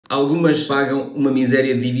Algumas pagam uma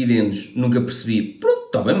miséria de dividendos, nunca percebi. Pronto,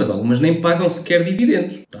 está bem, mas algumas nem pagam sequer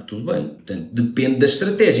dividendos. Está tudo bem. Portanto, depende da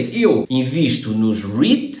estratégia. Eu invisto nos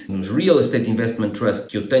REIT, nos Real Estate Investment Trust,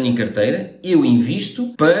 que eu tenho em carteira, eu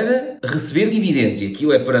invisto para receber dividendos. E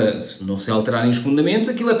aquilo é para, se não se alterarem os fundamentos,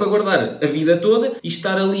 aquilo é para guardar a vida toda e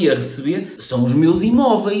estar ali a receber. São os meus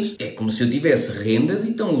imóveis. É como se eu tivesse rendas e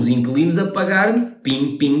estão os inquilinos a pagar-me,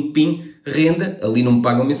 pim, pim, pim, renda. Ali não me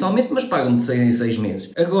pagam mensalmente, mas pagam de 6 em 6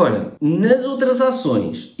 meses. Agora, nas outras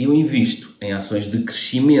ações, eu invisto em ações de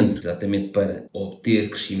crescimento, exatamente para obter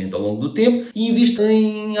crescimento ao longo do tempo, e invisto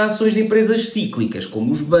em ações de empresas cíclicas,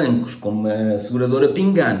 como os bancos, como a seguradora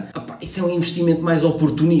Pingano. Isso é um investimento mais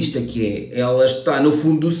oportunista, que é, ela está no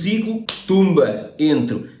fundo do ciclo, tumba,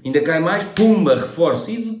 entro, ainda cai mais, pumba, reforço,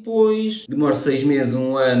 e depois demora 6 meses,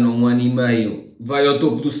 1 ano, 1 ano e meio, vai ao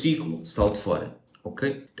topo do ciclo, salto fora.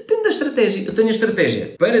 Ok? Depende da estratégia. Eu tenho a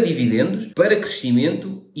estratégia para dividendos, para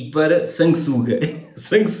crescimento e para sanguessuga.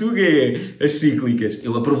 Sanguessuga é as cíclicas.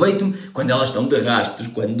 Eu aproveito-me quando elas estão de rastros,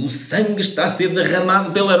 quando o sangue está a ser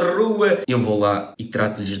derramado pela rua. Eu vou lá e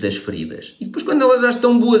trato-lhes das feridas. E depois, quando elas já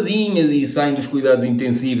estão boazinhas e saem dos cuidados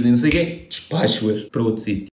intensivos e não sei o quê, despacho-as para outro sítio.